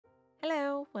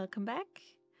Hello, welcome back.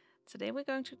 Today we're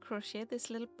going to crochet this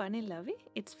little Bunny Lovey.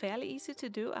 It's fairly easy to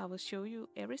do. I will show you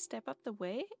every step of the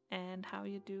way and how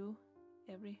you do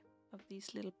every of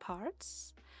these little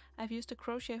parts. I've used a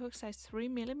crochet hook size 3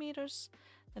 millimeters.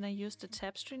 Then I used a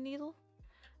tapestry needle.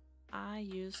 I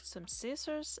used some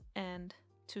scissors and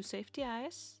 2 safety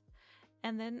eyes.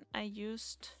 And then I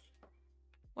used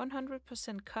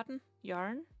 100% cotton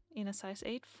yarn in a size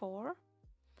 8/4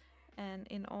 and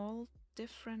in all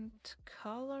different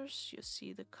colors. You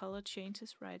see the color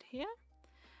changes right here.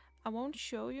 I won't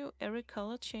show you every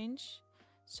color change,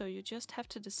 so you just have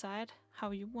to decide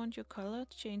how you want your color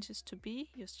changes to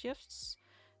be, your shifts.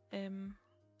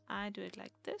 I do it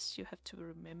like this. You have to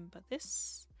remember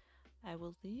this. I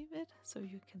will leave it so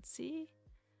you can see,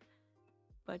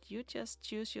 but you just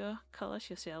choose your colors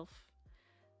yourself.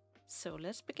 So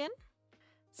let's begin.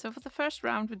 So for the first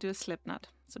round we do a slip knot.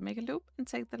 So make a loop and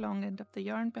take the long end of the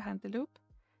yarn behind the loop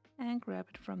and grab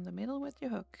it from the middle with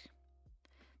your hook.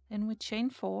 Then we chain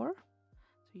 4,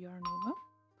 so yarn over,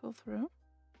 pull through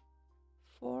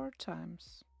 4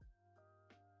 times.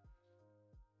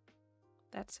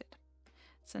 That's it.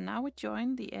 So now we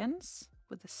join the ends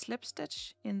with a slip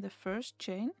stitch in the first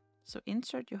chain. So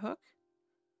insert your hook,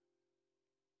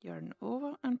 yarn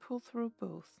over and pull through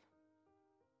both.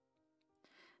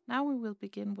 Now we will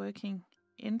begin working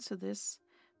into this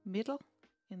middle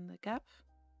in the gap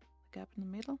in the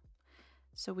middle.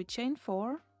 So we chain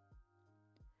 4,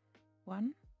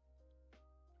 1,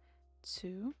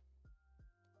 2,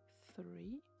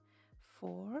 3,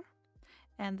 4,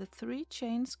 and the 3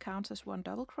 chains count as 1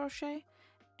 double crochet,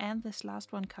 and this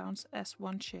last one counts as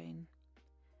 1 chain.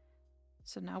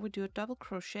 So now we do a double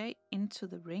crochet into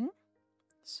the ring.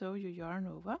 So you yarn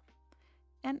over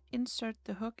and insert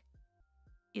the hook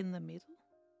in the middle.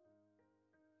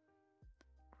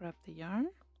 Grab the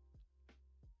yarn,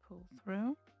 pull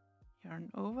through, yarn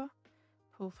over,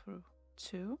 pull through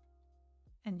 2,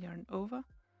 and yarn over,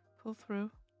 pull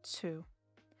through 2.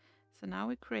 So now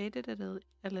we created a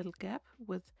little gap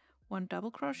with 1 double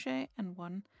crochet and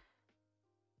 1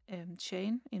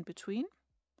 chain in between.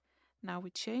 Now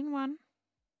we chain 1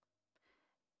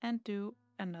 and do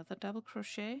another double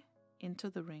crochet into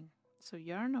the ring. So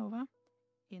yarn over,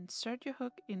 insert your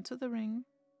hook into the ring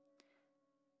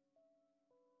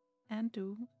and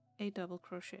do a double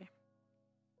crochet.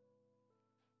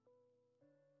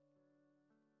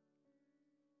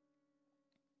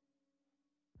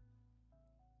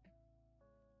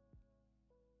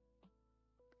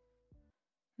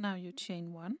 Now you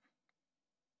chain 1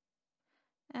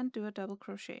 and do a double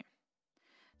crochet.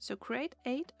 So create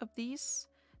 8 of these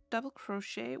double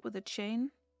crochet with a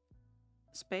chain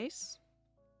space,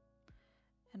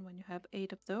 and when you have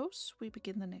 8 of those, we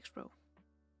begin the next row.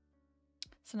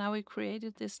 So now we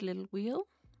created this little wheel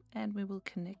and we will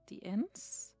connect the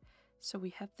ends. So we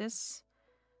have this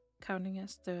counting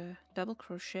as the double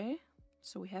crochet.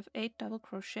 So we have 8 double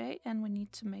crochet and we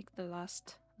need to make the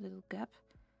last little gap.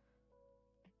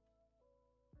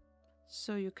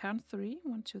 So you count 3,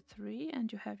 1, 2, 3,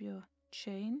 and you have your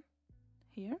chain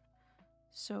here.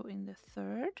 So in the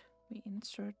third, we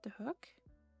insert the hook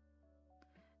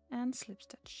and slip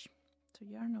stitch. So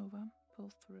yarn over,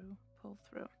 pull through, pull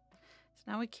through.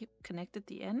 So now we keep connected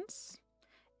the ends,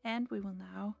 and we will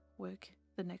now work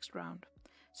the next round.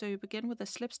 So you begin with a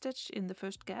slip stitch in the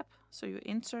first gap. So you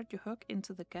insert your hook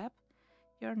into the gap,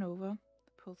 yarn over,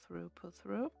 pull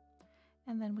through,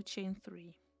 and then we chain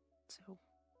 3. So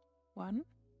 1,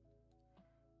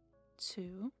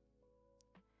 2,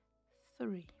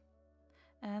 3,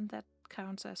 and that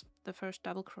counts as the first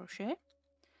double crochet.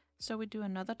 So we do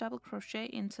another double crochet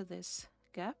into this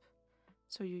gap.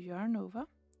 So you yarn over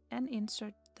and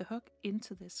insert the hook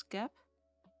into this gap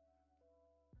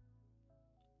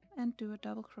and do a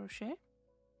double crochet.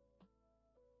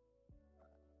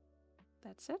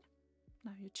 That's it.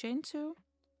 Now you chain 2,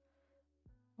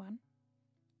 1,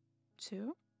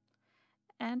 2,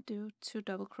 and do 2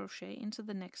 double crochet into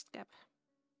the next gap.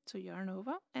 So yarn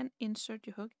over and insert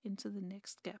your hook into the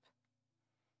next gap.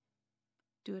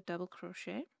 Do a double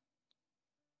crochet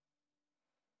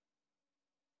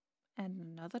and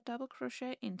another double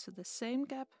crochet into the same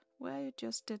gap where you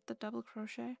just did the double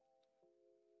crochet.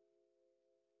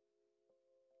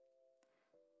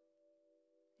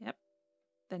 Yep.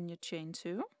 Then you chain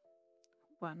 2,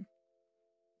 1,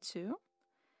 2,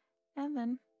 and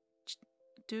then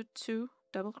do 2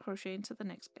 double crochet into the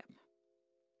next gap.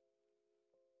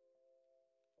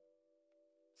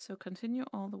 So continue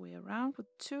all the way around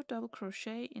with 2 double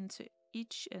crochet into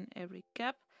each and every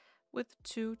gap with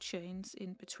 2 chains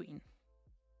in between.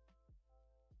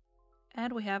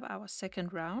 And we have our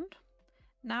second round.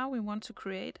 Now we want to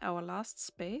create our last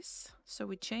space, so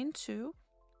we chain 2.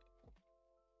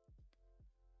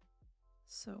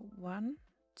 So 1,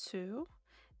 2,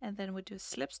 and then we do a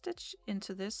slip stitch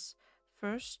into this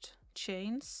first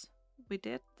chains we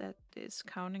did, that is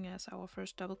counting as our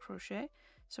first double crochet.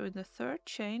 So in the third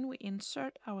chain we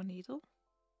insert our needle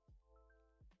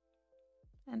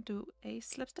and do a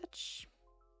slip stitch,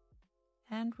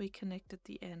 and we connected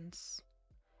the ends.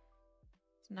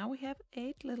 So now we have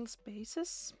 8 little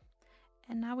spaces,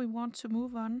 and now we want to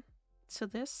move on to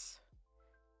this.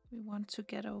 We want to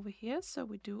get over here, so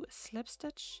we do a slip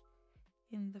stitch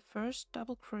in the first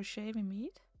double crochet we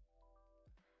meet,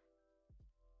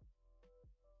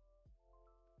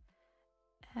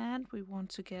 and we want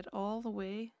to get all the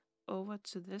way over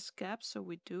to this gap, so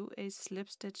we do a slip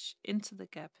stitch into the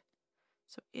gap.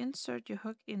 So insert your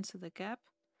hook into the gap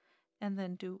and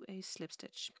then do a slip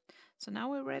stitch. So now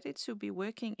we're ready to be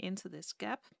working into this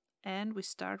gap, and we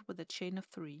start with a chain of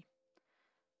 3.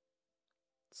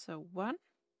 So 1,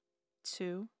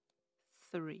 2,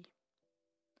 3.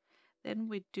 Then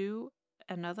we do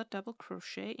another double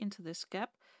crochet into this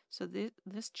gap. So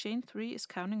this chain 3 is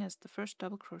counting as the first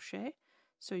double crochet.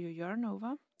 So you yarn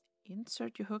over,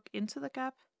 insert your hook into the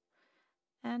gap,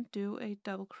 and do a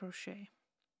double crochet.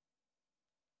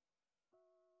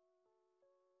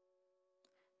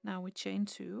 Now we chain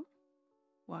 2,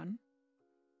 1,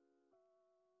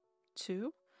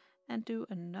 2, and do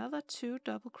another 2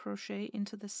 double crochet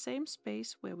into the same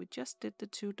space where we just did the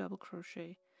 2 double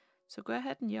crochet. So go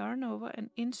ahead and yarn over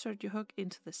and insert your hook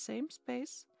into the same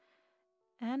space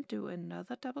and do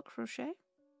another double crochet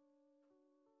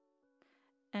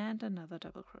and another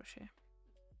double crochet.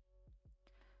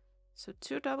 So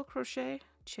 2 double crochet,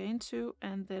 chain 2,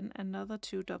 and then another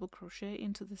 2 double crochet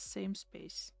into the same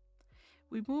space.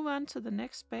 We move on to the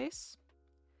next space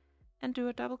and do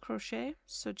a double crochet.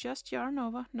 So just yarn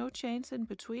over, no chains in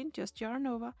between, just yarn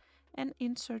over and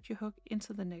insert your hook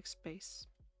into the next space.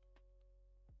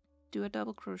 Do a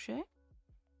double crochet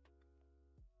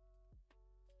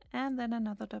and then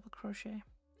another double crochet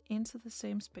into the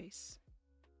same space.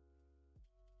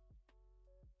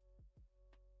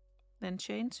 Then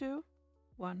chain 2,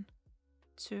 1,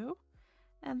 2,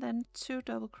 and then 2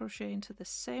 double crochet into the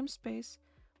same space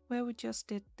where we just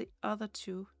did the other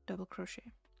 2 double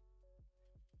crochet.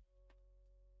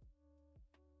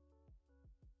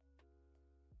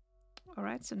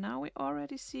 Alright, so now we're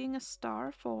already seeing a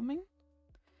star forming.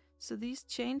 So these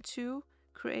chain 2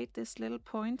 create this little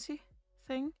pointy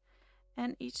thing,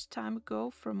 and each time we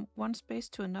go from one space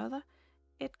to another,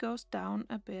 it goes down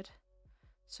a bit.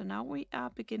 So now we are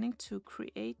beginning to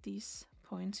create these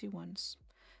pointy ones.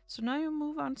 So now you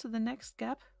move on to the next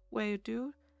gap where you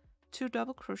do 2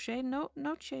 double crochet, no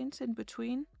chains in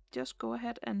between, just go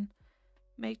ahead and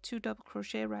make 2 double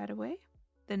crochet right away,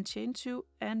 then chain 2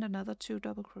 and another 2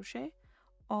 double crochet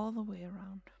all the way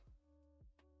around.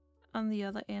 On the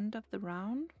other end of the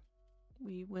round,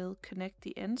 we will connect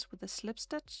the ends with a slip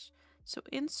stitch. So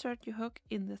insert your hook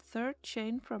in the third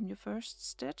chain from your first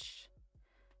stitch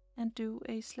and do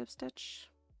a slip stitch.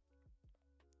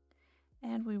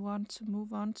 And we want to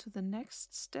move on to the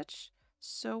next stitch,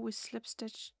 so we slip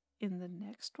stitch in the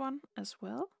next one as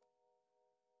well.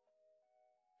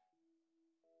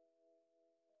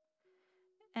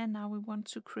 And now we want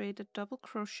to create a double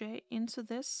crochet into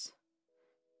this.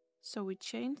 So we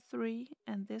chain 3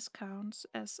 and this counts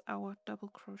as our double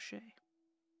crochet.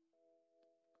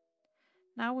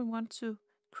 Now we want to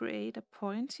create a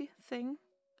pointy thing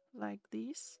like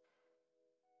these.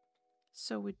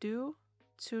 So we do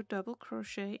 2 double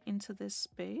crochet into this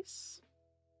space.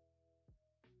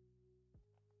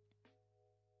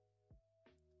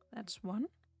 That's 1.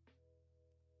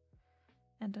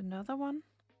 And another one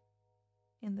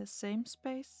in the same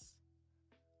space.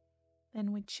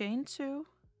 Then we chain 2,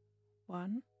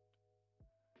 1,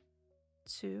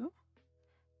 2,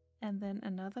 and then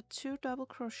another 2 double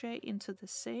crochet into the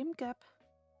same gap.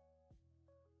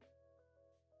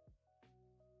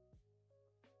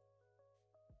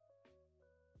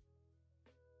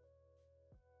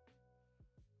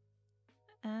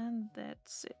 And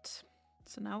that's it.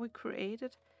 So now we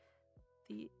created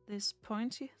this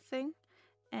pointy thing,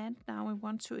 and now we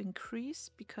want to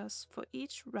increase, because for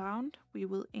each round we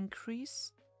will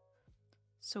increase.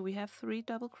 So we have 3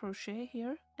 double crochet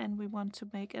here, and we want to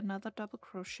make another double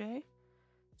crochet.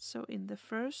 So in the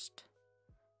first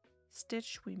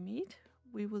stitch we meet,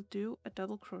 we will do a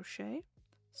double crochet.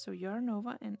 So yarn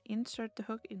over and insert the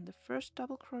hook in the first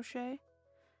double crochet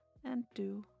and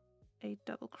do a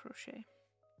double crochet.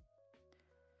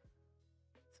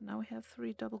 So now we have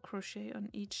 3 double crochet on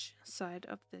each side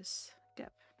of this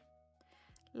gap.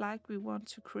 like we want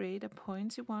to create a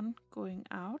pointy one going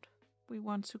out, we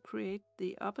want to create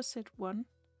the opposite one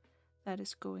that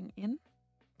is going in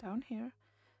down here.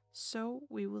 So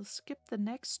we will skip the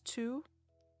next 2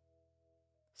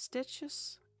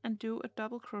 stitches and do a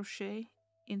double crochet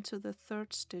into the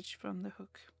 3rd stitch from the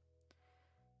hook.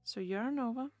 So yarn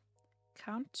over,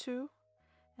 count 2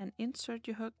 and insert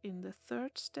your hook in the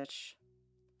 3rd stitch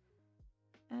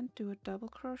and do a double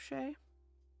crochet.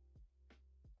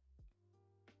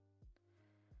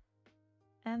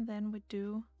 And then we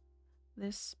do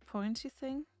this pointy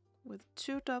thing with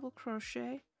 2 double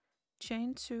crochet,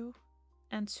 chain 2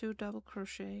 and 2 double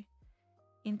crochet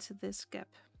into this gap.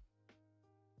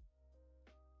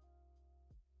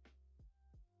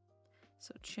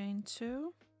 So chain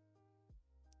 2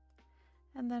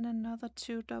 and then another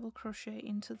 2 double crochet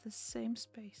into the same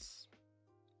space.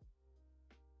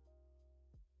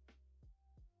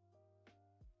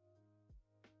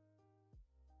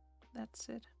 That's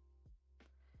it.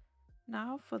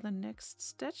 Now for the next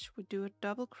stitch we do a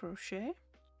double crochet.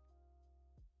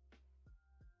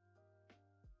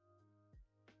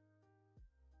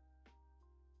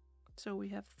 So we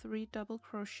have 3 double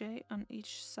crochet on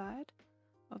each side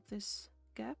of this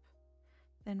gap.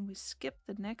 Then we skip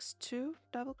the next 2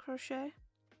 double crochet,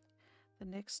 the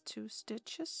next 2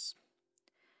 stitches,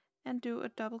 and do a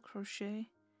double crochet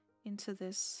into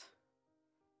this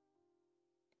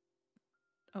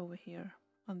over here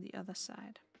on the other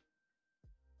side.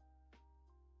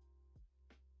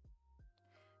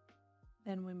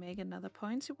 Then we make another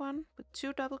pointy one with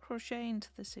 2 double crochet into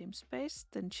the same space,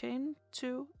 then chain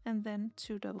 2 and then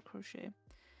 2 double crochet.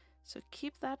 So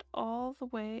keep that all the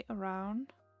way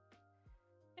around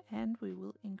and we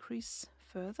will increase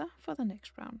further for the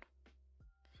next round.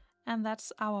 And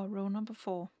that's our row number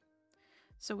 4.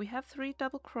 So we have 3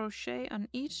 double crochet on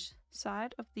each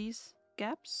side of these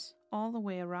gaps all the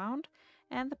way around,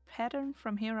 and the pattern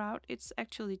from here out, it's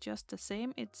actually just the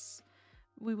same.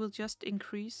 We will just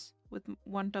increase with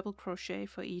 1 double crochet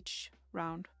for each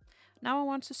round. Now I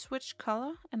want to switch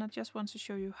color and I just want to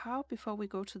show you how before we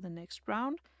go to the next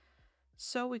round.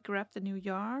 So we grab the new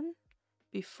yarn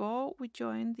before we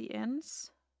join the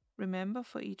ends. Remember,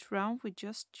 for each round we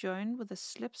just join with a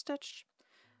slip stitch,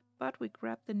 but we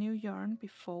grab the new yarn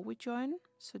before we join.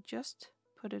 So just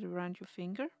put it around your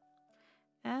finger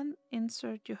and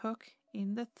insert your hook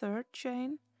in the 3rd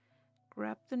chain,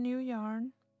 grab the new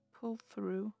yarn, pull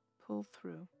through, pull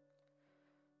through.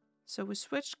 So we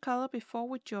switched color before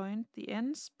we joined the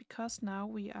ends because now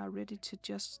we are ready to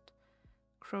just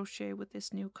crochet with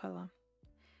this new color.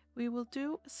 We will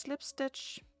do a slip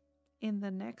stitch in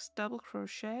the next double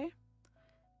crochet.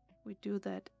 We do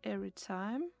that every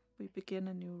time we begin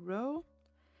a new row.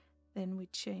 Then we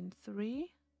chain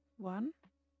 3, 1,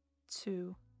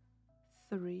 2,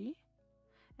 3,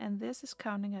 and this is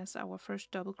counting as our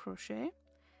first double crochet.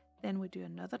 Then we do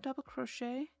another double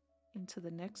crochet into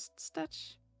the next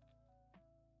stitch.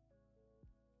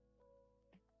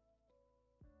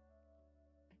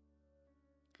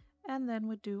 And then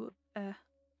we do a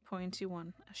pointy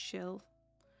one, a shell.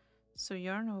 So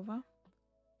yarn over,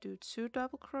 do 2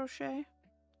 double crochet,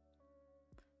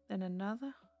 then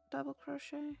another double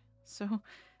crochet, so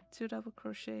 2 double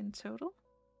crochet in total,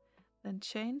 then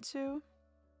chain 2,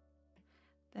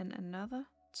 then another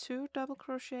 2 double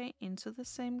crochet into the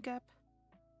same gap,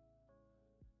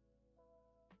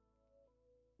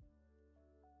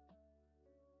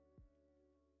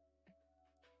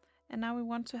 and now we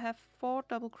want to have 4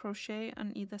 double crochet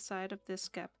on either side of this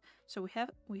gap. So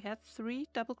we had 3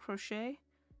 double crochet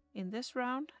in this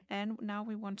round, and now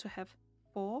we want to have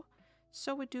 4.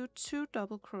 So we do 2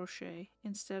 double crochet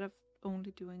instead of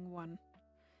only doing 1.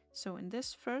 So in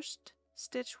this first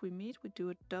stitch we meet, we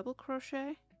do a double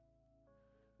crochet,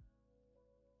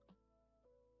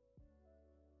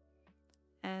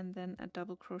 and then a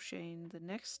double crochet in the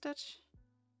next stitch.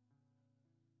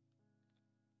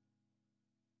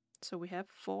 So we have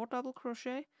 4 double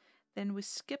crochet, then we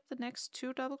skip the next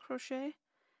 2 double crochet,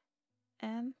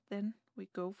 and then we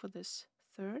go for this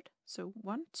 3rd. So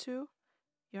 1, 2,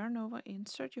 yarn over,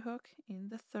 insert your hook in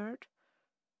the 3rd,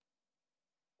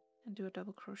 and do a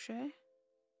double crochet,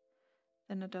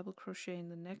 then a double crochet in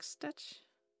the next stitch,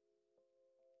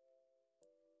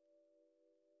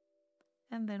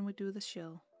 and then we do the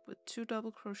shell with 2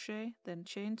 double crochet, then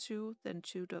chain 2, then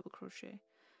 2 double crochet.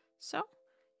 So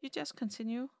you just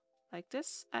continue like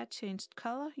this. I changed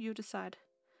color, you decide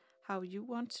how you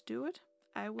want to do it.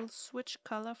 I will switch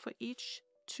color for each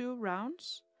 2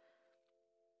 rounds,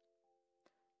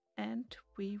 and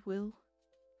we will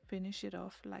finish it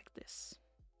off like this.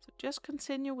 So just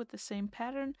continue with the same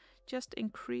pattern, just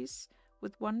increase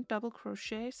with 1 double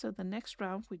crochet. So the next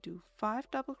round we do 5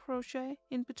 double crochet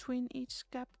in between each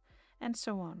gap, and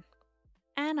so on.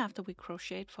 And after we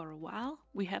crocheted for a while,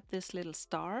 we have this little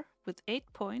star with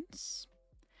 8 points.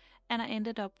 And I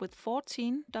ended up with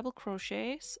 14 double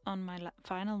crochets on my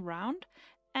final round,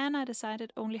 and I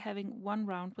decided only having 1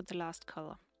 round with the last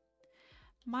color.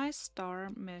 My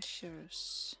star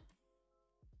measures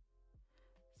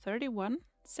 31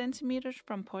 centimeters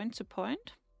from point to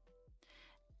point.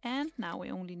 And now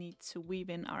we only need to weave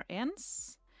in our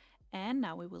ends. And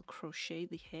now we will crochet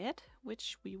the head,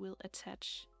 which we will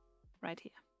attach right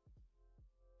here.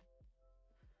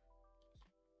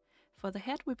 For the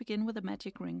head, we begin with a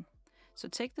magic ring. So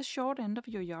take the short end of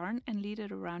your yarn and lead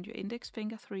it around your index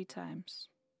finger 3 times.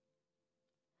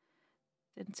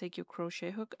 Then take your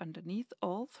crochet hook underneath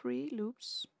all 3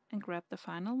 loops and grab the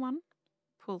final one,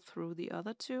 pull through the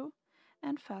other 2,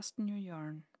 and fasten your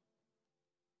yarn.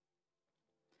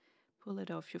 Pull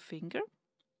it off your finger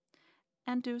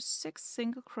and do 6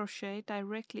 single crochet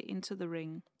directly into the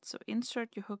ring. So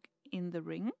insert your hook in the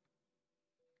ring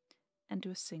and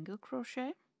do a single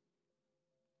crochet,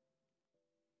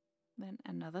 then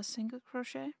another single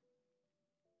crochet,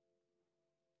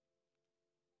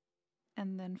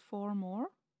 and then 4 more.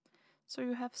 So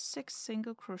you have 6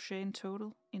 single crochet in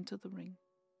total into the ring.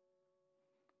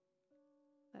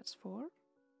 That's 4,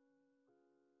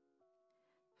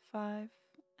 5,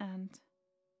 and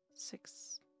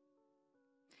 6.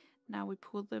 Now we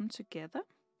pull them together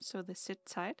so they sit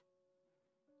tight.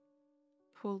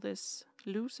 Pull this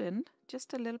loose end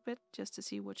just a little bit just to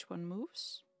see which one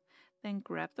moves. Then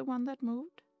grab the one that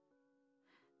moved,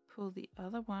 pull the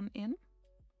other one in,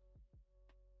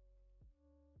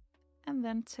 and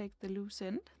then take the loose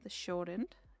end, the short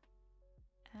end,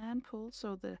 and pull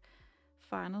so the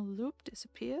final loop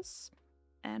disappears,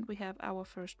 and we have our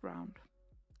first round,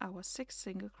 our 6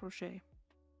 single crochet.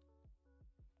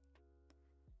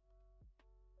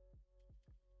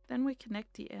 Then we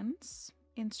connect the ends.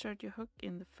 Insert your hook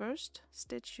in the first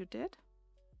stitch you did.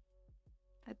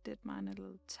 I did mine a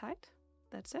little tight,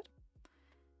 that's it,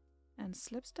 and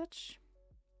slip stitch.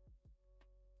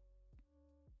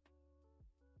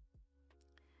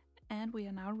 And we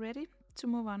are now ready to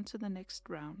move on to the next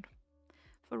round.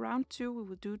 For round 2 we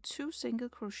will do 2 single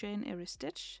crochet in every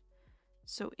stitch.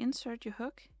 So insert your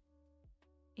hook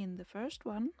in the first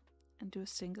one and do a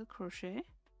single crochet,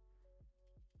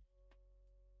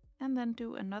 and then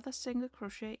do another single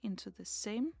crochet into the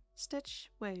same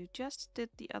stitch where you just did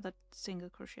the other single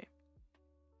crochet.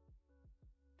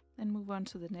 Then move on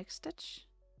to the next stitch,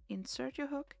 insert your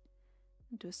hook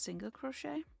and do a single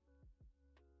crochet,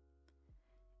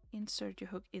 insert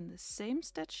your hook in the same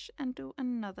stitch and do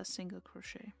another single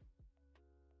crochet.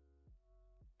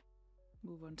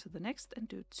 Move on to the next and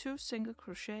do 2 single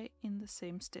crochet in the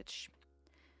same stitch.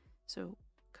 So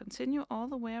continue all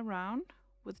the way around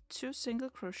with 2 single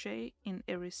crochet in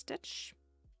every stitch,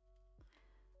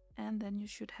 and then you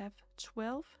should have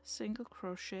 12 single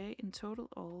crochet in total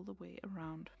all the way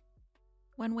around.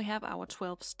 When we have our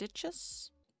 12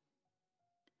 stitches,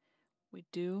 we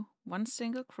do 1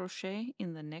 single crochet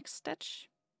in the next stitch,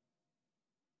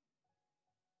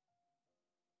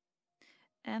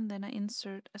 and then I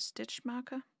insert a stitch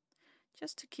marker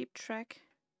just to keep track,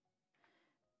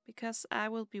 because I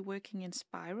will be working in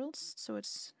spirals, so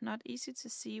it's not easy to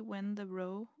see when the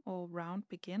row or round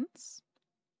begins.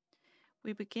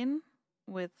 We begin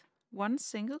with 1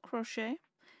 single crochet,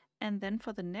 and then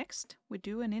for the next we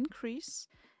do an increase,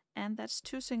 and that's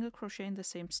 2 single crochet in the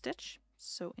same stitch.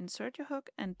 So insert your hook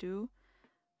and do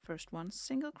first 1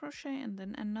 single crochet and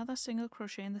then another single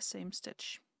crochet in the same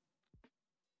stitch.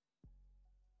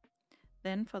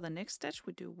 Then for the next stitch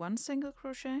we do 1 single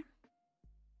crochet,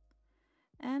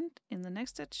 and in the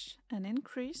next stitch an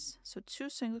increase, so 2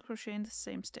 single crochet in the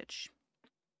same stitch.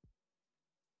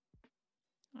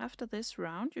 After this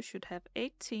round you should have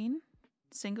 18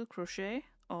 single crochet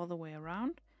all the way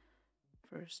around.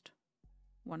 First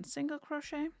 1 single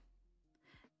crochet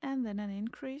and then an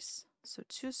increase, so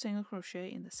 2 single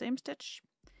crochet in the same stitch.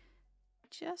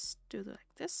 Just do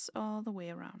like this all the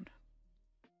way around.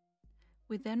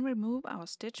 We then remove our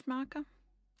stitch marker,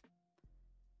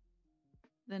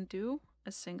 then do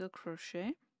a single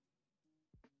crochet,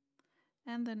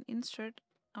 and then insert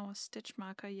our stitch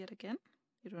marker yet again.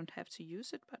 You don't have to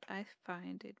use it, but I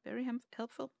find it very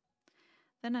helpful.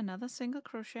 Then another single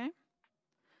crochet.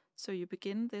 So you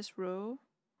begin this row,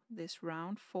 this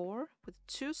round 4 with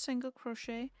 2 single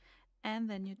crochet, and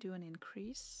then you do an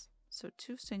increase, so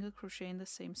 2 single crochet in the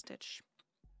same stitch.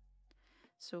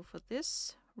 So for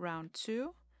this round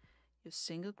 2 you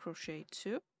single crochet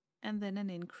 2 and then an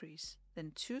increase,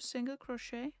 then 2 single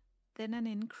crochet, then an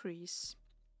increase.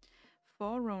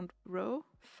 For row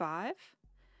 5,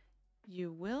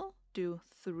 you will do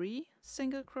 3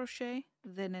 single crochet,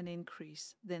 then an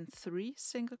increase, then 3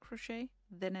 single crochet,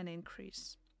 then an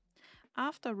increase.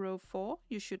 After row 4,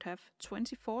 you should have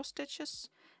 24 stitches,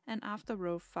 and after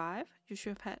row 5, you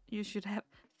should have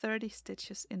 30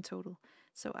 stitches in total.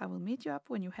 So I will meet you up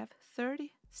when you have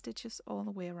 30 stitches all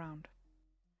the way around.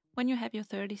 When you have your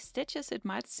 30 stitches, it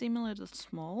might seem a little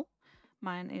small.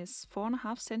 Mine is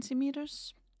 4.5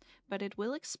 centimeters, but it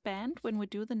will expand when we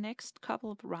do the next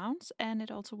couple of rounds, and it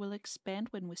also will expand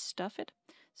when we stuff it.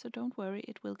 So don't worry,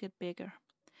 it will get bigger.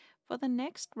 For the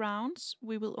next rounds,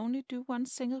 we will only do 1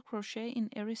 single crochet in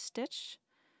every stitch.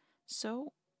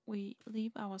 So we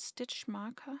leave our stitch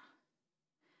marker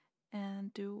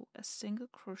and do a single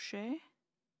crochet,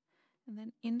 and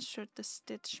then insert the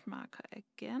stitch marker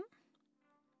again.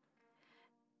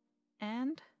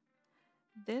 And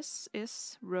this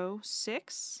is row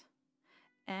 6.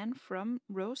 And from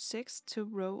row 6 to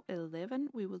row 11,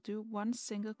 we will do 1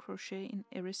 single crochet in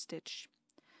every stitch.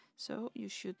 So you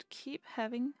should keep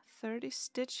having 30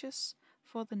 stitches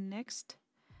for the next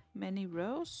many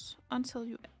rows until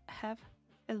you have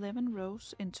 11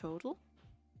 rows in total.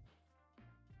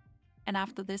 And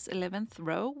after this 11th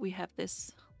row, we have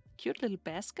this cute little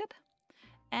basket,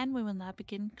 and we will now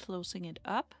begin closing it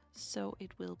up so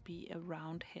it will be a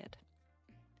round head.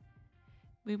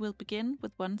 We will begin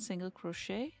with 1 single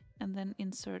crochet and then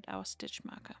insert our stitch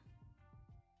marker,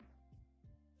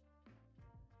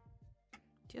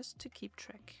 just to keep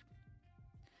track.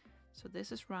 So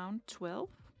this is round 12.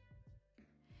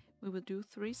 We will do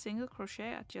 3 single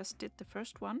crochet. I just did the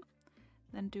first one,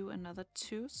 then do another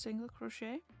 2 single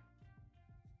crochet,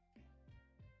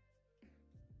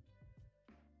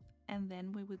 and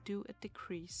then we will do a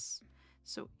decrease.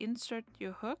 So insert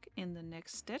your hook in the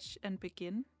next stitch and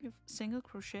begin your single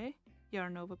crochet,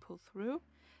 yarn over, pull through.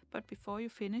 But before you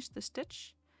finish the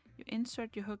stitch, you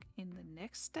insert your hook in the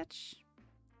next stitch,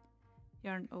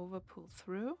 yarn over, pull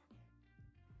through,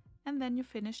 and then you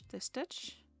finish the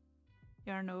stitch,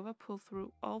 yarn over, pull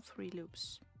through all 3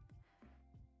 loops.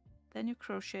 Then you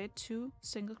crochet 2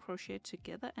 single crochet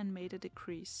together and made a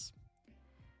decrease.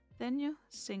 Then you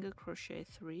single crochet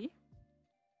 3,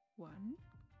 1,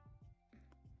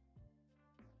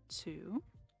 2,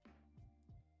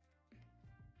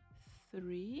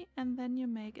 3, and then you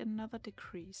make another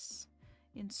decrease.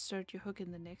 Insert your hook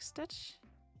in the next stitch,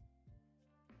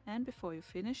 and before you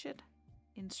finish it,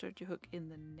 insert your hook in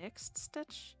the next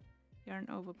stitch, yarn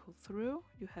over, pull through.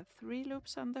 You have 3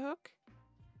 loops on the hook,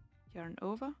 yarn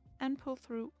over and pull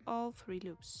through all 3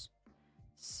 loops.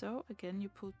 So again, you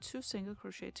pull 2 single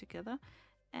crochet together,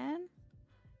 and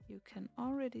you can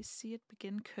already see it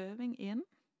begin curving in.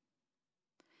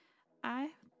 I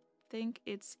think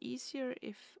it's easier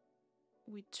if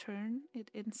we turn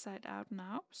it inside out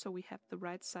now, so we have the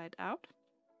right side out,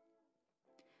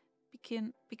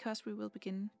 because we will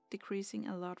begin decreasing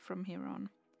a lot from here on.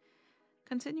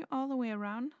 Continue all the way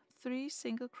around, 3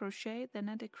 single crochet, then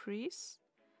a decrease,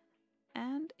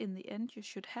 and in the end you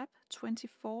should have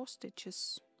 24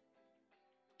 stitches.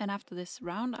 And after this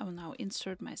round, I will now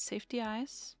insert my safety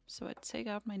eyes. So I take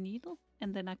out my needle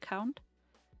and then I count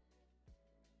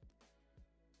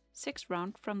 6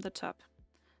 round from the top.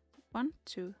 1,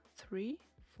 2, 3,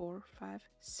 4, 5,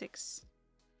 6.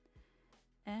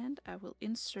 And I will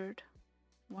insert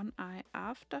 1 eye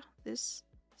after this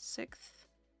 6th.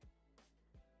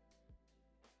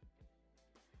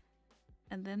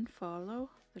 And then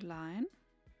follow the line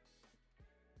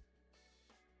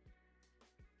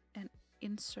and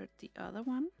insert the other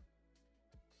one.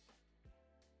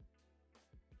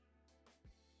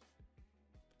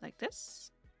 Like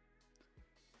this.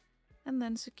 And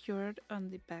then secure it on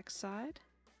the back side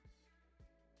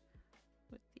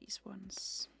with these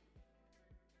ones.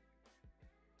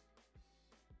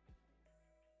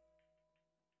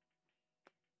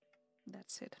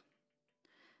 That's it.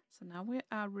 So now we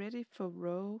are ready for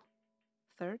row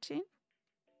 13.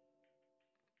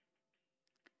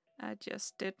 I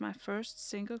just did my first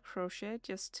single crochet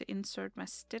just to insert my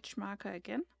stitch marker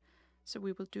again. So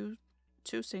we will do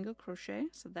 2 single crochet,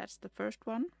 so that's the first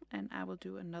one, and I will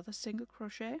do another single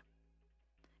crochet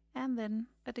and then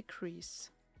a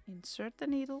decrease. Insert the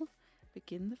needle,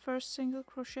 begin the first single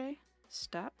crochet,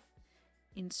 stop,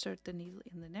 insert the needle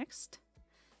in the next,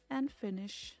 and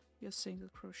finish your single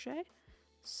crochet.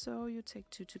 So you take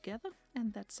 2 together,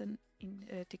 and that's a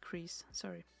decrease.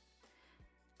 Sorry.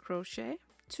 Crochet,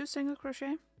 2 single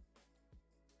crochet,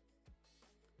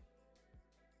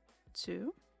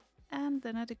 2, and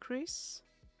then a decrease.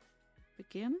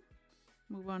 Begin,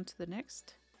 move on to the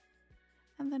next,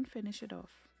 and then finish it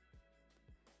off.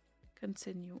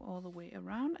 Continue all the way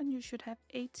around and you should have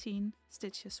 18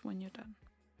 stitches when you're done.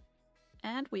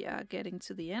 And we are getting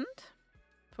to the end.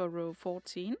 For row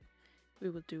 14 we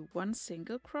will do 1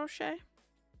 single crochet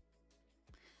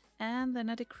and then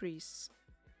a decrease.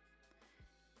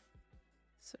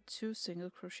 So 2 single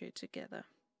crochet together.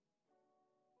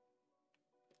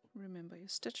 Remember your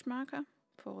stitch marker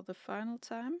for the final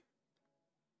time.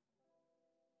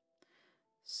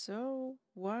 So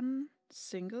 1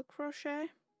 single crochet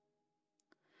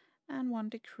and 1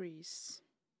 decrease.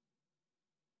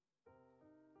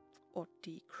 Or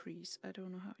decrease, I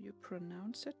don't know how you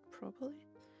pronounce it properly.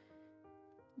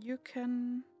 You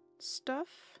can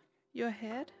stuff your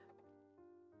head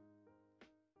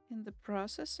in the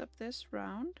process of this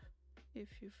round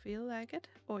if you feel like it,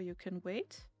 or you can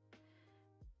wait.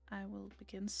 I will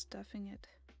begin stuffing it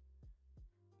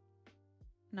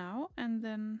now and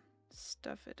then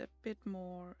stuff it a bit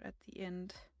more at the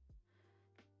end.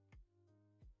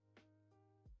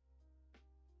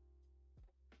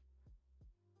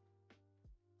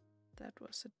 That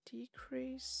was a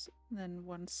decrease, then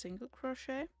 1 single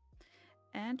crochet,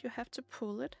 and you have to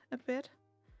pull it a bit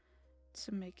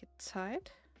to make it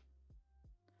tight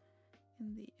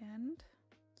in the end,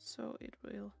 so it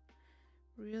will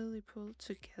really pull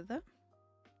together.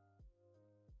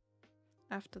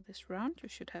 After this round you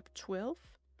should have 12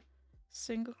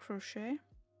 single crochet,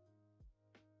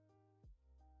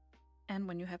 and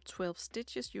when you have 12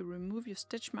 stitches you remove your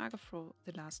stitch marker for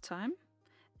the last time,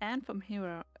 and from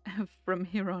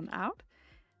here on out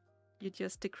you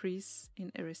just decrease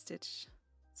in every stitch.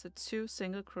 So 2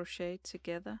 single crochet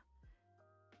together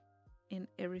in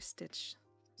every stitch.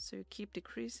 So you keep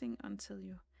decreasing until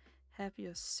you have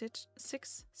your 6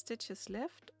 stitches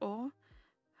left, or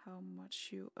how much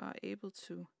you are able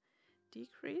to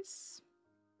decrease.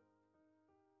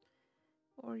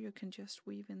 Or you can just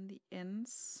weave in the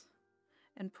ends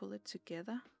and pull it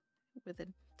together with a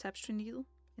tapestry needle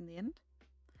in the end.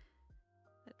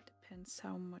 That depends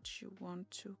how much you want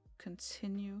to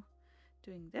continue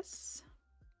doing this.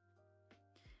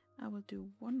 I will do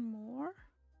 1 more.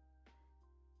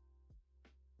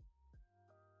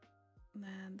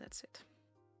 And that's it.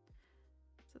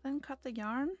 So then cut the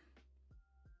yarn.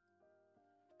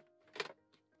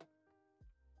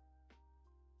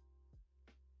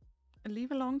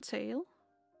 Leave a long tail.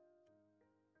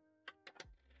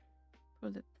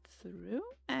 Pull it through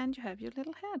and you have your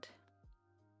little head.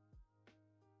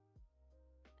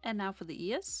 And now for the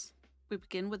ears. We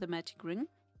begin with a magic ring.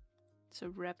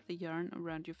 So wrap the yarn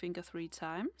around your finger 3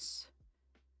 times.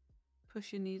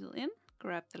 Push your needle in,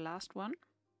 grab the last one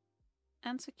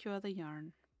and secure the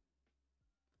yarn.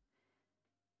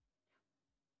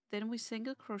 Then we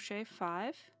single crochet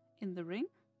 5 in the ring.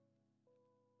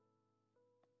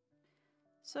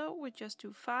 So we just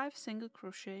do 5 single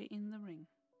crochet in the ring.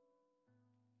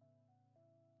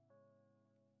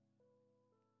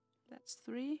 That's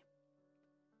 3,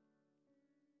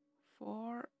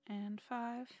 4 and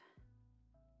 5.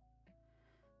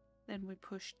 Then we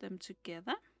push them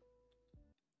together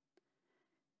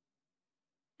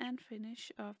and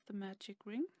finish off the magic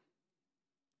ring.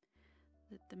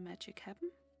 Let the magic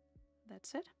happen.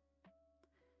 That's it.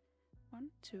 1,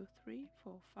 2, 3,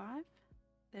 4, 5.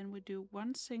 Then we do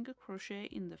 1 single crochet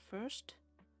in the first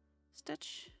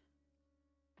stitch.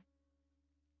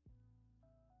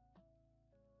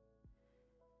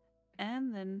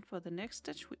 And then for the next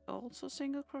stitch we also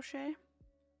single crochet.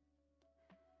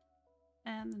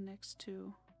 And the next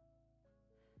 2.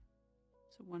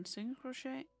 So 1 single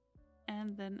crochet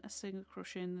and then a single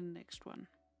crochet in the next one.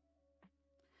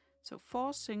 So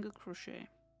 4 single crochet.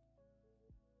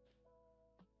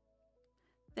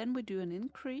 Then we do an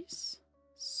increase.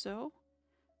 So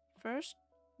first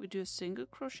we do a single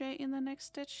crochet in the next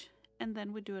stitch and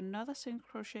then we do another single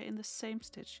crochet in the same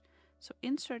stitch. So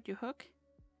insert your hook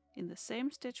in the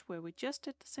same stitch where we just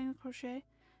did the single crochet,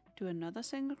 do another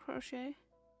single crochet,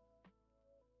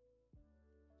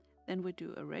 then we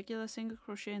do a regular single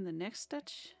crochet in the next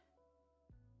stitch,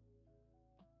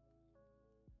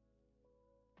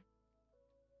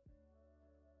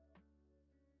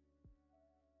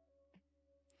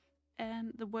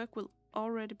 and the work will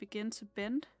already begin to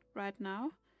bend right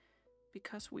now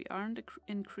because we aren't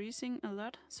increasing a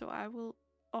lot, so I will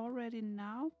already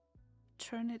now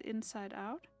turn it inside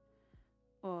out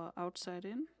or outside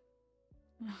in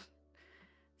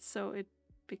so it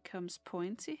becomes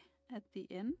pointy at the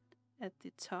end, at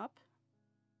the top,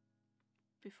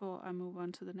 before I move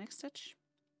on to the next stitch,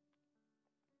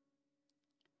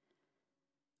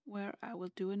 where I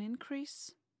will do an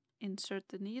increase, insert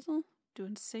the needle, do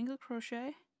a single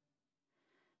crochet,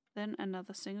 then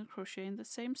another single crochet in the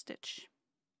same stitch.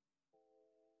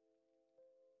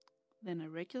 then a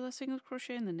regular single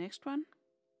crochet in the next one,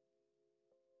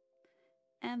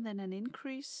 and then an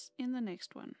increase in the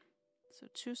next one. So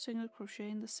 2 single crochet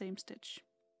in the same stitch.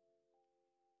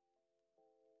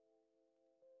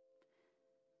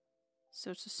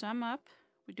 So to sum up,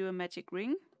 we do a magic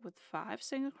ring with 5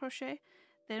 single crochet,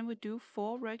 then we do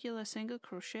 4 regular single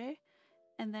crochet,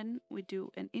 and then we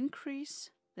do an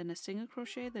increase, then a single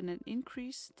crochet, then an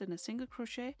increase, then a single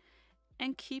crochet,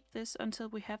 and keep this until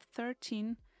we have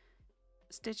 13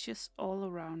 stitches all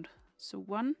around. So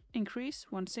 1 increase,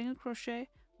 1 single crochet,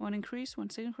 1 increase, 1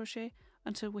 single crochet,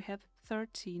 until we have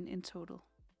 13 in total.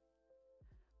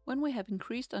 When we have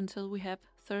increased until we have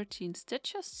 13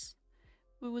 stitches,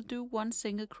 we will do 1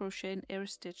 single crochet in every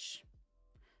stitch.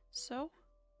 So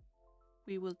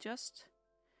we will just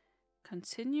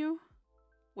continue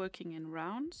working in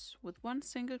rounds with 1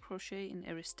 single crochet in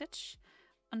every stitch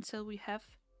until we have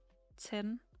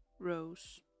 10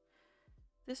 rows.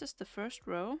 This is the first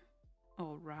row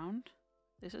or round.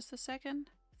 This is the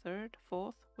second, third,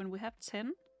 fourth. When we have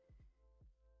 10,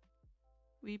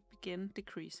 we begin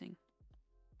decreasing.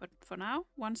 But for now,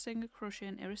 1 single crochet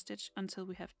in every stitch until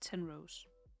we have 10 rows.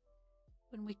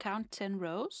 When we count 10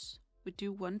 rows, we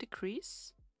do 1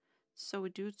 decrease. So we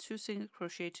do 2 single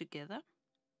crochet together.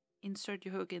 Insert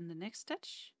your hook in the next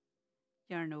stitch,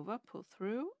 yarn over, pull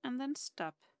through, and then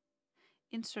stop.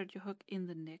 Insert your hook in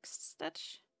the next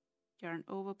stitch, yarn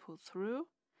over, pull through,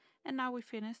 and now we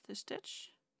finish the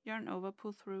stitch, yarn over,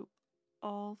 pull through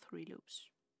all 3 loops.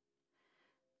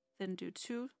 Then do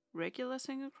 2 regular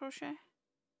single crochet,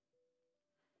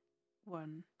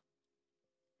 1,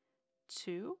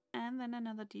 2, and then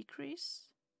another decrease.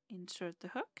 Insert the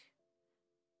hook,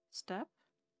 stop,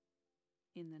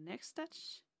 in the next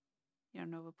stitch,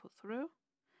 yarn over, pull through,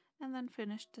 and then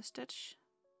finish the stitch,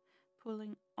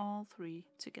 pulling all 3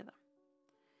 together.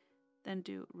 Then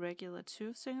do regular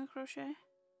 2 single crochet,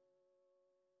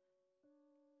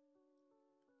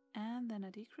 and then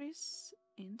a decrease.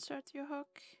 Insert your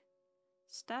hook,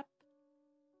 stop,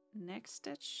 next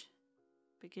stitch,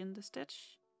 begin the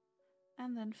stitch,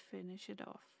 and then finish it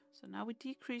off. So now we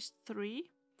decreased 3,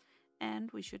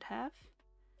 and we should have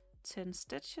 10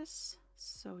 stitches.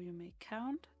 So you may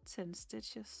count 10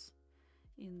 stitches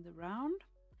in the round.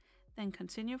 Then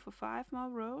continue for 5 more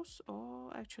rows,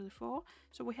 or actually 4.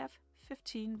 So we have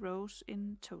 15 rows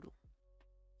in total.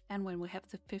 And when we have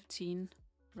the 15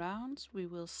 rounds, we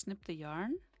will snip the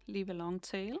yarn, leave a long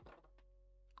tail,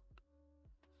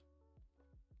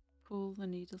 pull the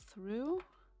needle through,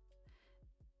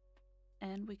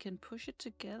 and we can push it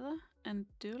together and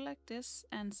do like this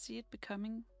and see it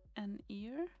becoming an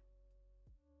ear.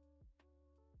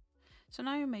 So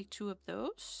now you make 2 of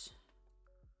those.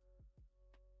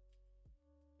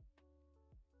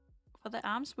 For the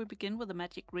arms, we begin with a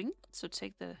magic ring. So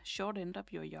take the short end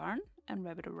of your yarn and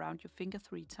wrap it around your finger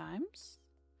 3 times.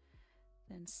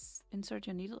 Then insert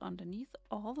your needle underneath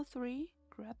all the 3,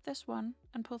 grab this one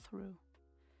and pull through.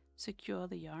 Secure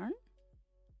the yarn.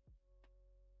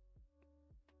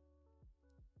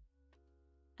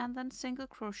 And then single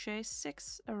crochet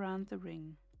 6 around the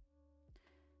ring.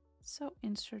 So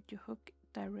insert your hook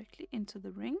directly into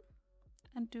the ring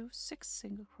and do 6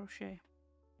 single crochet.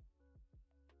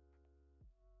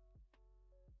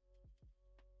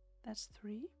 That's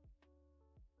 3,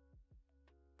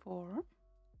 4,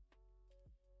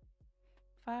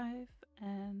 5,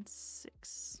 and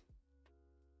 6.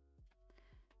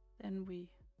 Then we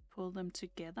pull them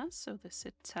together so they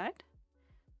sit tight.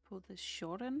 Pull this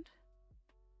short end,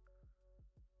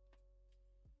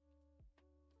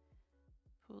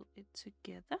 pull it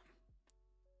together,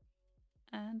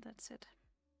 and that's it.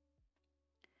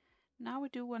 Now we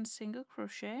do 1 single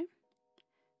crochet.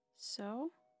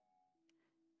 So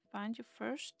find your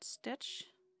first stitch.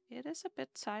 It is a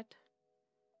bit tight.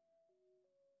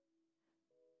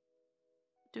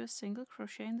 Do a single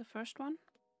crochet in the first one,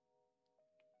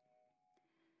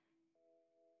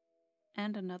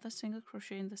 and another single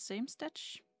crochet in the same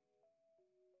stitch.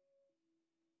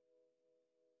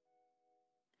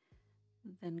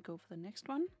 Then go for the next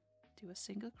one, do a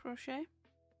single crochet,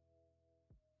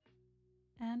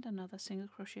 and another single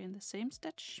crochet in the same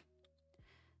stitch.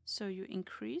 So you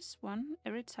increase 1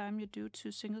 every time you do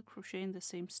 2 single crochet in the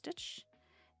same stitch,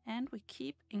 and we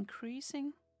keep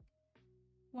increasing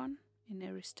 1 in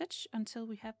every stitch until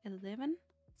we have 11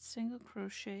 single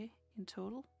crochet in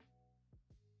total.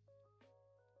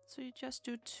 So you just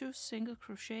do 2 single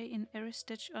crochet in every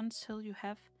stitch until you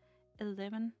have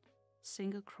 11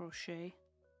 single crochet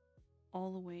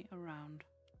all the way around.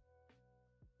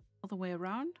 All the way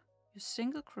around, you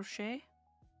single crochet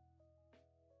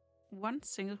 1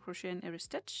 single crochet in every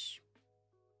stitch,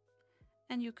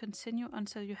 and you continue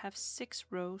until you have 6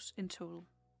 rows in total,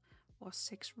 or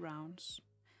 6 rounds.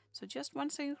 So just one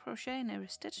single crochet in every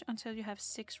stitch until you have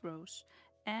 6 rows,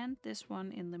 and this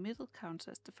one in the middle counts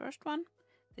as the first one.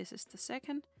 This is the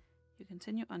second. You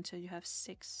continue until you have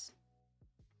 6.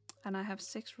 And I have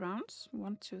 6 rounds,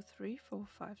 1, 2, 3, 4,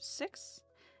 5, 6.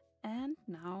 And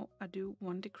now I do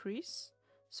 1 decrease.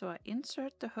 So I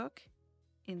insert the hook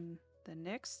in the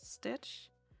next stitch,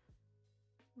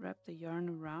 wrap the yarn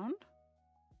around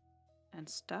and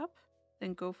stop,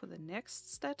 then go for the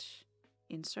next stitch,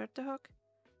 insert the hook,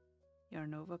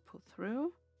 yarn over, pull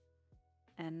through,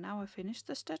 and now I finish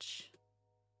the stitch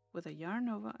with a yarn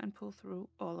over and pull through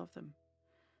all of them.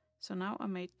 So now I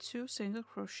made 2 single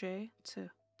crochet to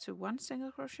 1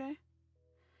 single crochet.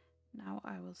 Now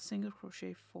I will single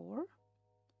crochet 4,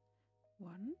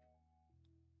 1,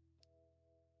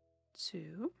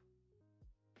 2,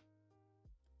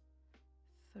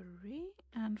 3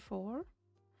 and 4,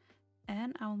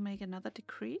 and I'll make another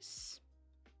decrease.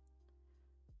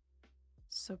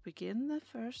 So begin the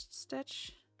first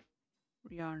stitch,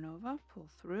 yarn over, pull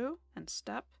through and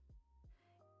stop,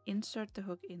 insert the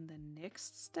hook in the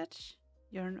next stitch,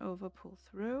 yarn over, pull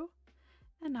through,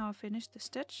 and now I finish the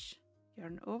stitch,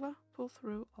 yarn over, pull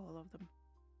through all of them.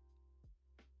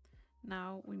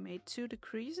 Now we made 2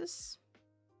 decreases.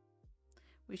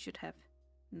 We should have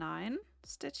 9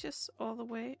 stitches all the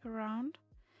way around,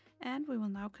 and we will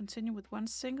now continue with 1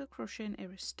 single crochet in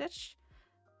every stitch,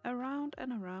 around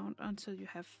and around until you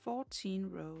have 14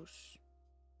 rows.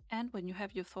 And when you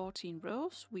have your 14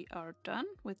 rows, we are done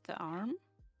with the arm.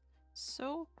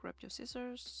 So grab your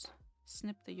scissors,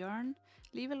 snip the yarn,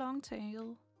 leave a long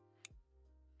tail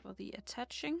for the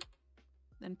attaching,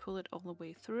 then pull it all the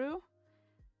way through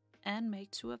and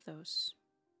make 2 of those.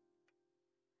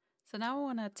 So now I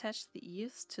want to attach the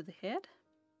ears to the head.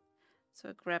 So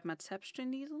I grab my tapestry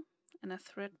needle and I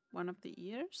thread one of the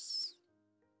ears.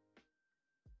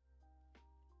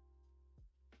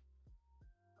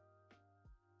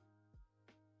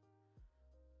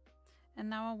 And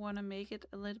now I want to make it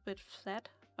a little bit flat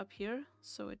up here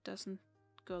so it doesn't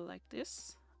go like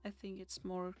this. I think it's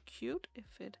more cute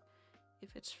if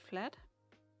it's flat.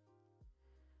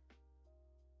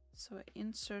 So I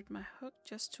insert my hook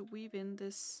just to weave in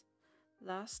this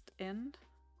last end.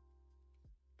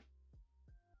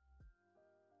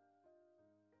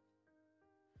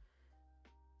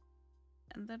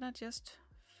 And then I just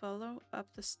follow up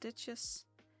the stitches,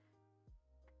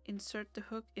 insert the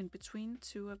hook in between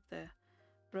 2 of the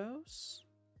rows,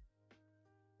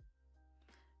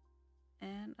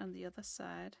 and on the other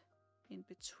side in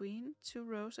between 2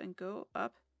 rows, and go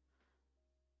up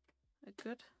a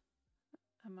good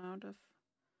amount of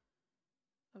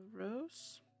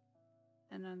rows,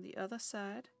 and on the other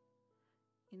side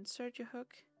insert your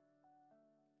hook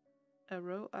a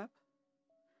row up,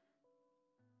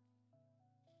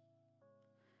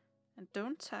 and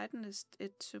don't tighten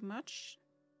it too much,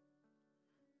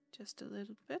 just a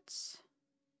little bit,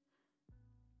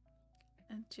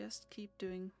 and just keep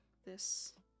doing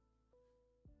this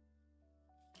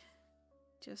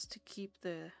just to keep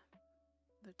the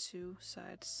 2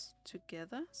 sides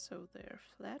together so they're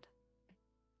flat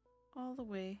all the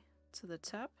way to the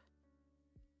top.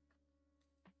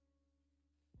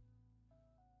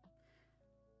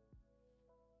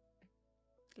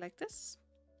 Like this.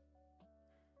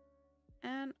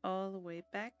 And all the way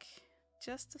back,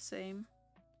 just the same,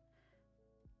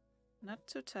 not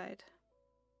too tight.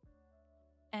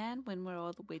 And when we're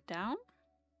all the way down,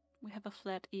 we have a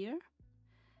flat ear,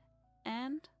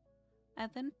 and I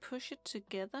then push it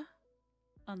together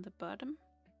on the bottom,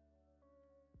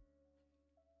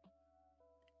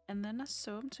 and then I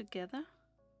sew them together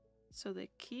so they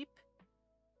keep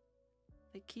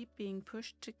being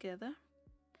pushed together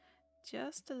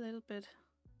just a little bit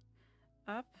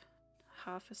up,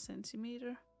 1/2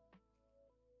 centimeter,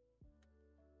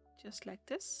 just like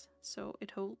this, so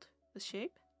it holds the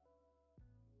shape.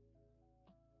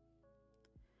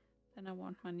 Then I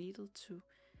want my needle to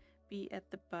be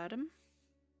at the bottom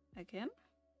again,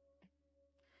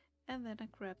 and then I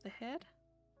grab the head,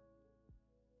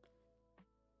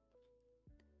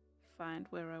 find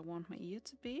where I want my ear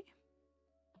to be,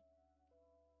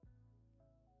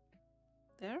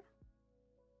 there,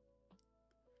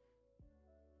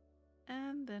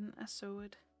 and then I sew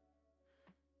it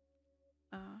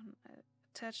on,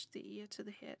 attach the ear to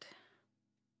the head.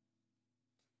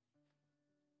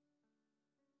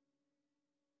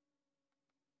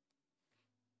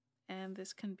 And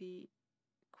this can be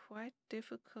quite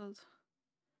difficult.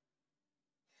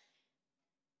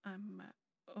 I'm my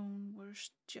own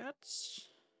worst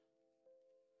judge.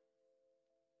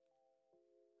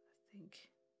 I think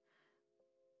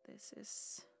this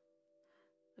is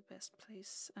the best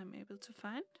place I'm able to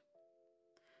find.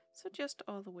 So just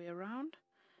all the way around.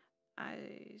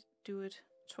 I do it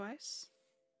twice,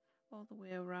 all the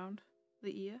way around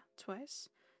the ear twice,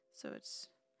 so it's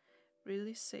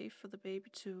really safe for the baby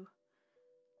to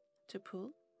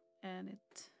pull, and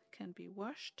it can be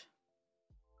washed.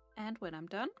 And when I'm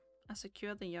done, I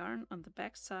secure the yarn on the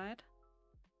back side.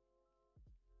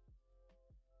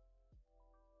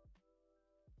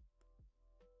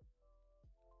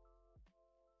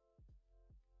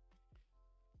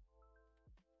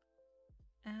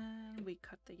 And we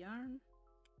cut the yarn.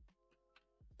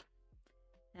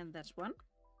 And that's one.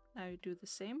 Now you do the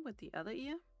same with the other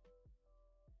ear.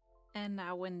 And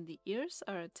now when the ears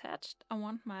are attached, I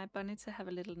want my bunny to have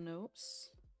a little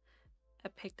nose. I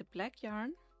picked a black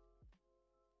yarn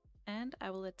and I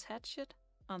will attach it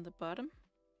on the bottom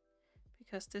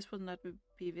because this will not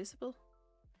be visible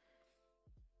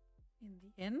in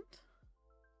the end.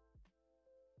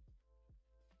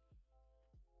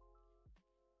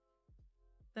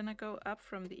 Then I go up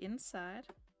from the inside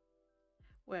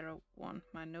where I want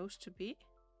my nose to be,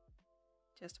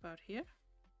 just about here.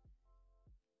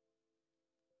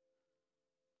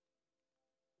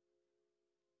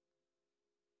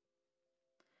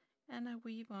 And I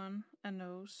weave on a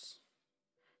nose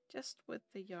just with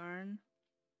the yarn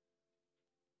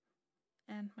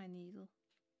and my needle.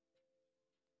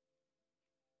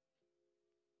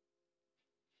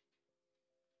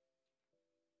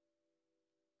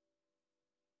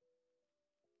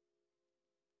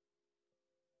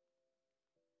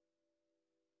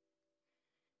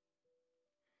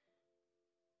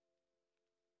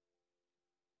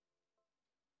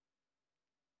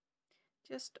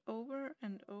 Just over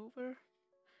and over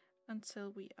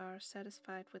until we are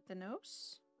satisfied with the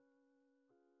nose.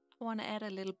 I want to add a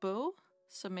little bow,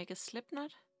 so make a slip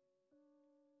knot.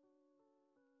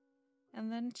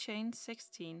 And then chain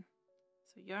 16.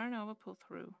 So yarn over, pull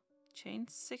through. Chain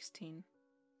 16.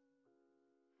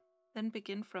 Then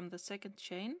begin from the second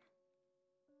chain.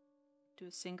 Do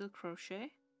a single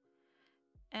crochet.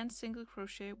 And single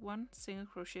crochet, one single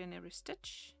crochet in every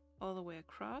stitch, all the way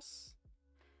across.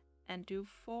 And do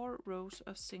 4 rows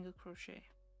of single crochet.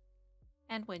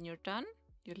 And when you're done,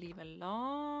 you leave a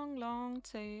long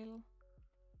tail.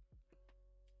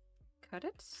 Cut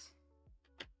it.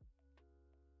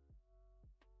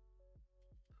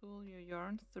 Pull your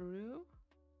yarn through.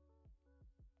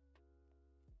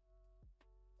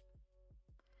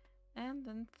 And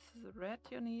then thread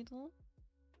your needle.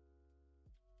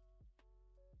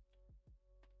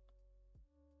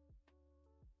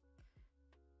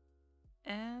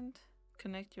 And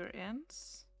connect your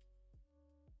ends.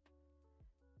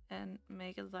 And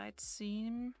make a light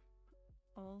seam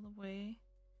all the way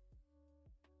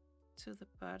to the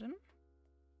bottom.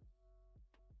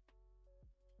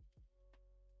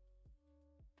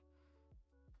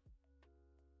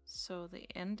 So the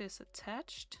end is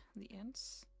attached, the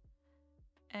ends.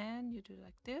 And you do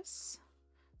like this.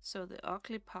 So the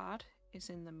ugly part is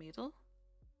in the middle.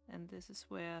 And this is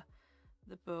where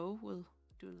the bow will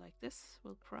do like this,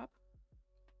 will crop.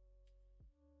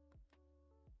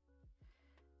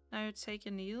 Now you take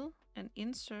a needle and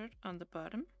insert on the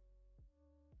bottom.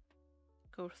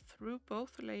 Go through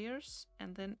both layers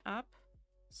and then up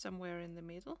somewhere in the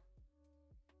middle.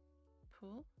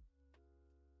 Pull.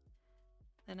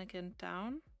 Then again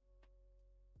down.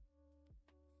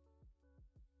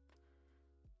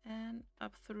 And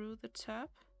up through the top.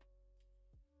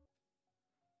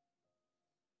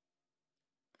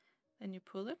 Then you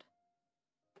pull it.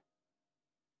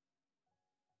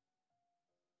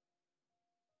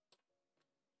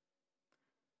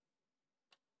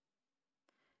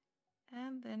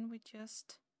 And then we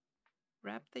just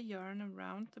wrap the yarn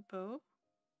around the bow.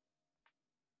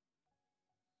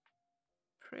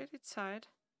 Pretty tight.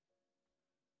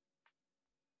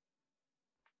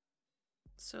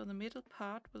 So the middle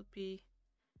part will be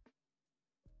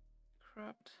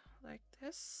cropped like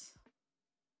this.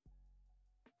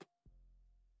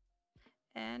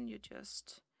 And you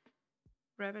just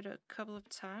wrap it a couple of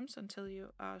times until you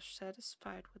are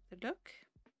satisfied with the look.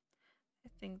 I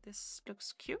think this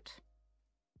looks cute.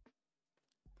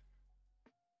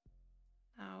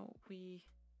 Now we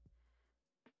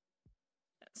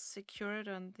secure it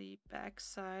on the back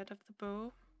side of the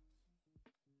bow.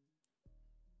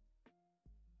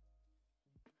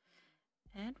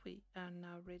 And we are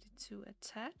now ready to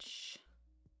attach.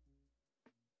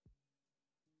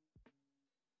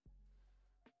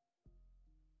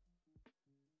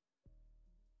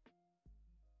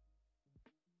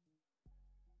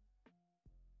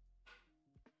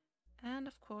 And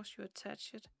of course you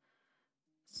attach it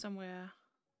somewhere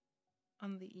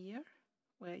on the ear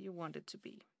where you want it to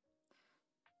be.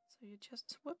 So you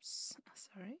just, whoops,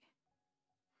 sorry.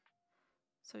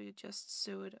 So you just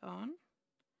sew it on,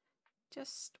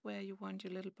 just where you want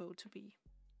your little bow to be.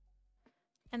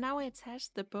 And now I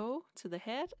attached the bow to the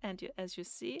head, and as you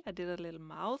see, I did a little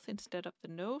mouth instead of the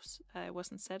nose. I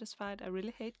wasn't satisfied. I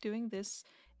really hate doing this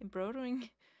embroidering.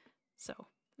 So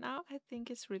now I think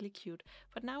it's really cute.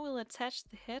 But now we'll attach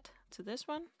the head to this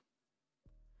one.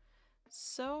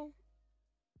 So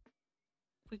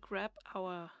we grab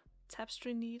our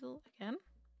tapestry needle again.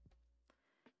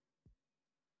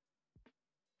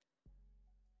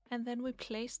 And then we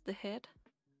place the head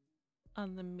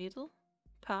on the middle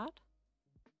part.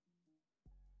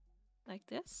 Like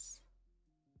this.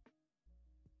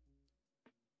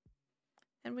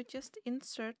 And we just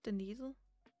insert the needle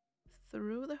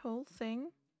through the whole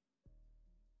thing.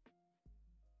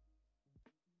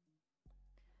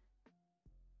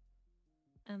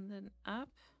 And then up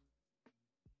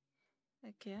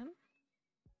again.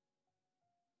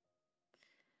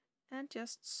 And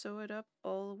just sew it up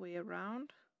all the way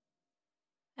around.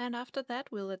 And after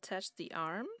that we'll attach the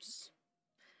arms.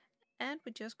 And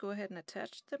we just go ahead and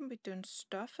attach them. We don't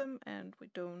stuff them and we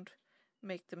don't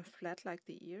make them flat like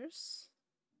the ears.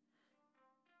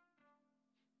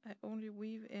 I only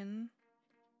weave in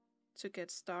to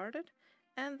get started,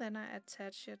 and then I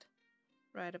attach it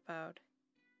right about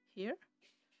here,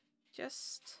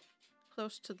 just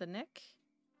close to the neck.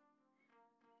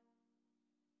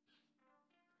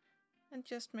 And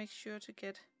just make sure to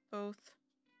get both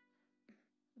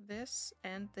this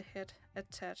and the head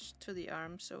attached to the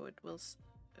arm so it will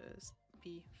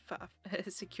be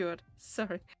secured.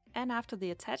 Sorry. And after the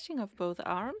attaching of both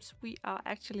arms, we are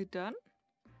actually done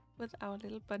with our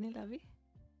little Bunny Lovey.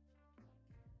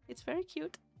 It's very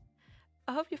cute.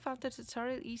 I hope you found the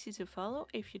tutorial easy to follow.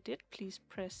 If you did, please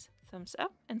press thumbs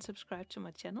up and subscribe to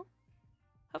my channel.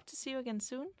 Hope to see you again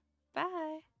soon. Bye!